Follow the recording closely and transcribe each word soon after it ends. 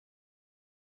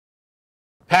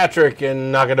Patrick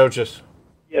in Nacogdoches.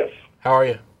 Yes. How are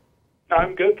you?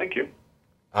 I'm good, thank you.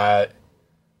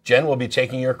 Jen will be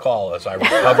taking your call as I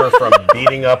recover from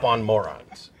beating up on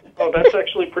morons. Oh, that's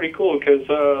actually pretty cool because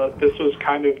this was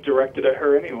kind of directed at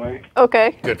her anyway.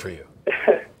 Okay. Good for you.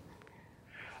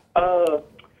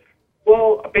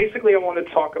 Well, basically I want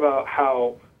to talk about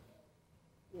how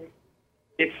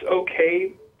it's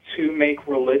okay to make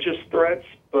religious threats,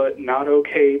 but not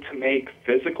okay to make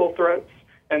physical threats.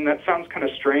 And that sounds kind of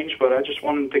strange, but I just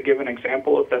wanted to give an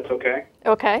example, if that's okay.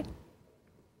 Okay.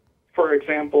 For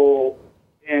example,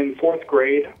 in 4th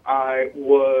grade,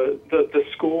 the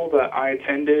school that I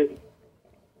attended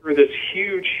threw this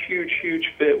huge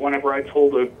fit whenever I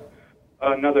told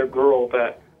another girl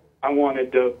that I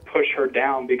wanted to push her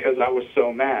down because I was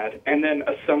so mad. And then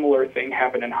a similar thing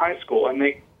happened in high school, and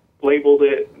they labeled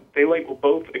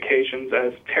both occasions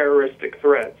as terroristic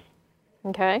threats.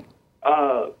 Okay.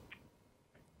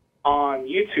 On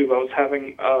YouTube, I was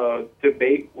having a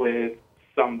debate with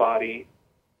somebody,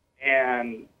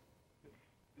 and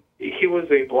he was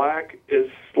a black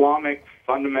Islamic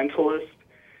fundamentalist.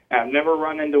 And I've never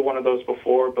run into one of those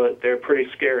before, but they're pretty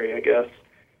scary, I guess,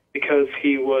 because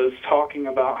he was talking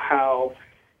about how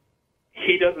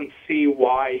he doesn't see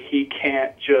why he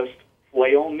can't just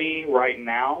flail me right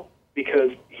now,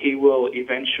 because he will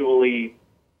eventually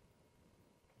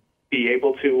be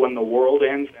able to when the world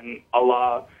ends and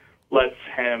Allah lets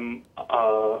him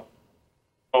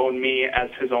own me as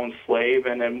his own slave.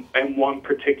 And in one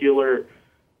particular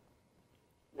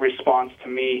response to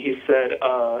me, he said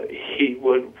he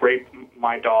would rape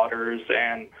my daughters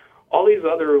and all these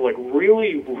other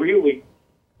really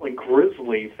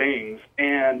grisly things.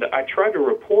 And I tried to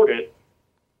report it,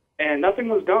 and nothing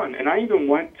was done. And I even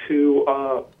went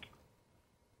to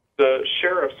the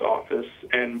sheriff's office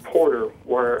in Porter,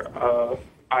 where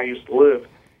I used to live,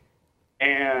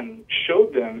 and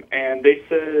showed them, and they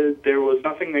said there was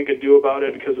nothing they could do about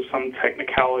it because of some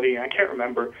technicality. I can't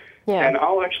remember. Yeah. And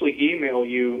I'll actually email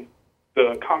you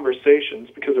the conversations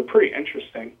because they're pretty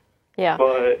interesting. Yeah.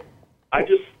 But I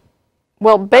just...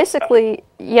 Well, basically,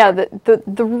 yeah,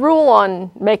 the rule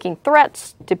on making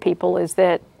threats to people is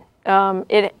that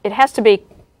it has to be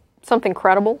something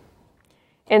credible.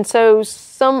 And so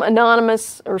some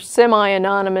anonymous or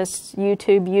semi-anonymous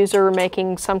YouTube user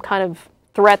making some kind of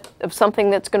threat of something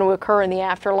that's going to occur in the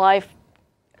afterlife,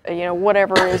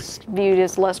 whatever is viewed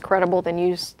as less credible than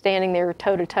you standing there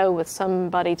toe-to-toe with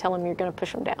somebody telling them you're going to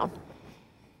push them down.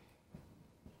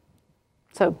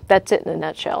 So that's it in a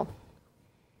nutshell.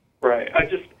 Right.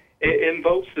 It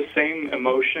invokes the same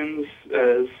emotions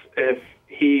as if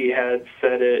he had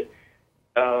said it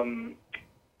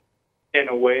in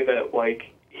a way that,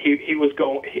 he was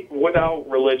going without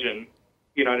religion,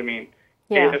 you know what I mean?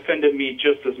 Yeah. It offended me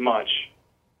just as much.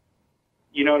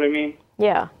 You know what I mean?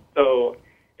 Yeah. So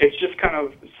it's just kind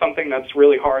of something that's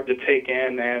really hard to take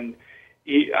in, and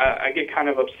I get kind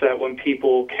of upset when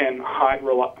people can hide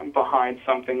behind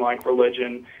something like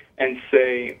religion and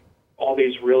say all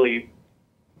these really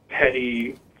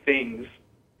petty things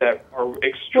that are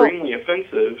extremely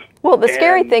offensive. Well, the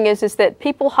scary thing is that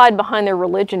people hide behind their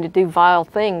religion to do vile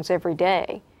things every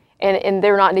day. And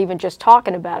they're not even just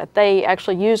talking about it. They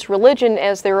actually use religion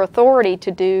as their authority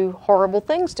to do horrible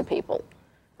things to people.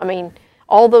 I mean,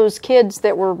 all those kids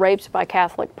that were raped by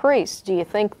Catholic priests, do you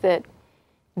think that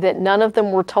none of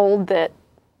them were told that,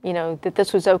 that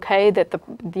this was okay, that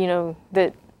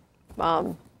that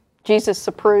Jesus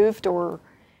approved,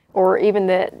 or even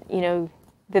that,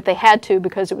 that they had to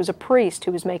because it was a priest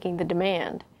who was making the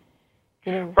demand?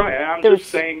 Right, and I'm just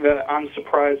saying that I'm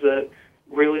surprised that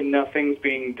really nothing's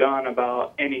being done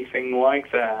about anything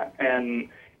like that, and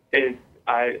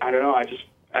I don't know, I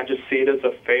just see it as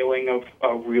a failing of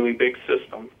a really big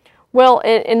system. Well,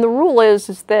 and the rule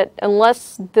is that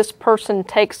unless this person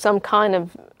takes some kind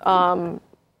of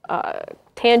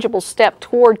tangible step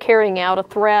toward carrying out a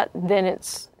threat, then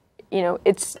it's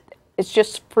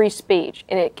just free speech,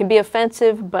 and it can be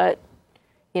offensive, but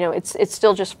it's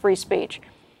still just free speech.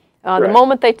 Right. The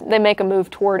moment they make a move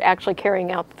toward actually carrying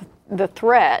out the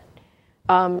threat,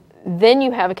 then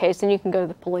you have a case, and you can go to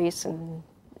the police and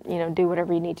do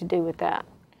whatever you need to do with that.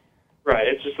 Right.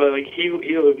 It's just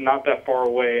he lived not that far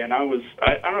away, and I don't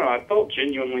know, I felt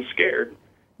genuinely scared.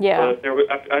 Yeah. But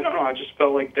I don't know, I just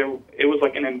felt like it was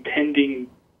like an impending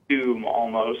doom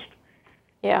almost.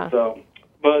 Yeah. So,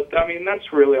 but I mean,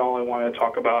 that's really all I wanted to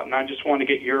talk about, and I just want to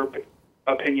get your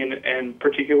opinion in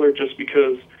particular, just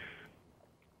because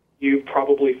you've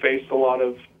probably faced a lot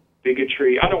of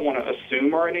bigotry. I don't want to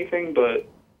assume or anything, but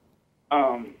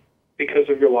because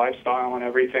of your lifestyle and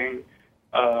everything,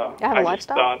 I just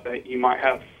thought that you might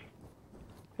have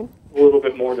a little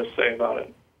bit more to say about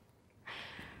it.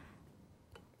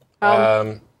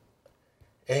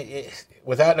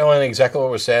 Without knowing exactly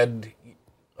what was said,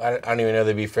 I don't even know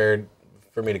that'd be fair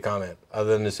for me to comment,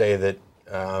 other than to say that,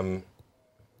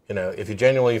 if you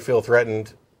genuinely feel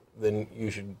threatened, then you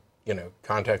should,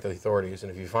 contact the authorities.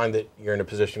 And if you find that you're in a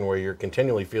position where you're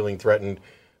continually feeling threatened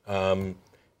and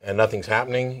nothing's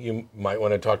happening, you might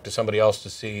want to talk to somebody else to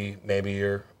see maybe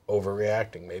you're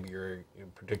overreacting, maybe you're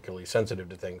particularly sensitive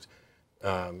to things.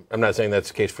 I'm not saying that's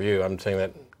the case for you. I'm saying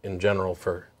that in general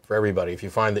for everybody. If you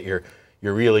find that you're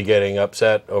really getting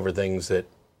upset over things that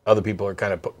other people are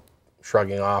kind of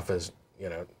shrugging off as,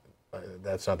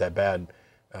 that's not that bad,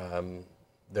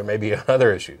 there may be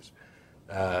other issues.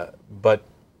 But,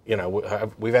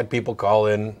 we've had people call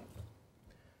in.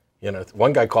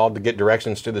 One guy called to get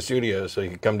directions to the studio so he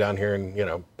could come down here and,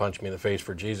 punch me in the face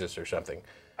for Jesus or something.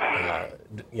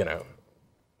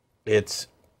 It's...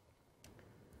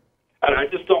 And I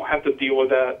just don't have to deal with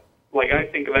that. Like, I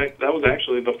think that was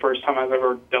actually the first time I've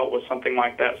ever dealt with something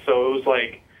like that. So it was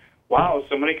like, wow,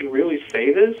 somebody can really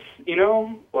say this,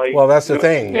 Like, well, that's the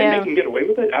thing. And they can get away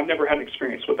with it? I've never had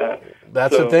experience with that.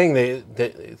 That's the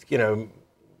thing.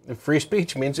 Free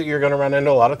speech means that you're going to run into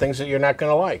a lot of things that you're not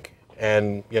going to like.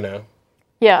 And,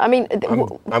 Yeah, I mean...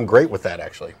 I'm great with that,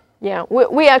 actually. Yeah,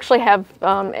 we actually have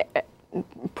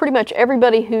pretty much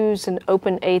everybody who's an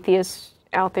open atheist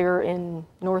out there in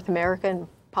North America and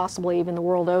possibly even the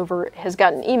world over has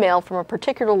gotten an email from a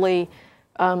particularly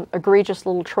egregious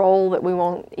little troll that we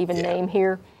won't even name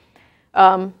here.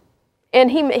 And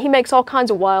he makes all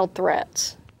kinds of wild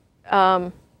threats.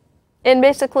 And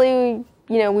basically,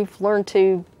 we've learned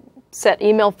to set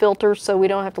email filters so we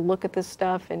don't have to look at this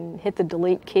stuff and hit the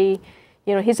delete key.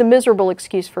 He's a miserable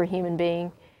excuse for a human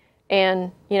being.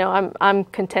 And, I'm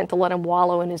content to let him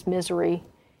wallow in his misery.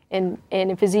 And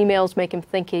if his emails make him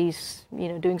think he's,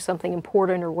 doing something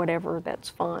important or whatever, that's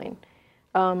fine.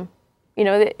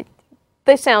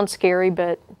 They sound scary,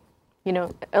 but,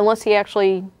 unless he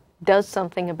actually does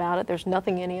something about it, there's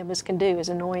nothing any of us can do, as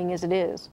annoying as it is.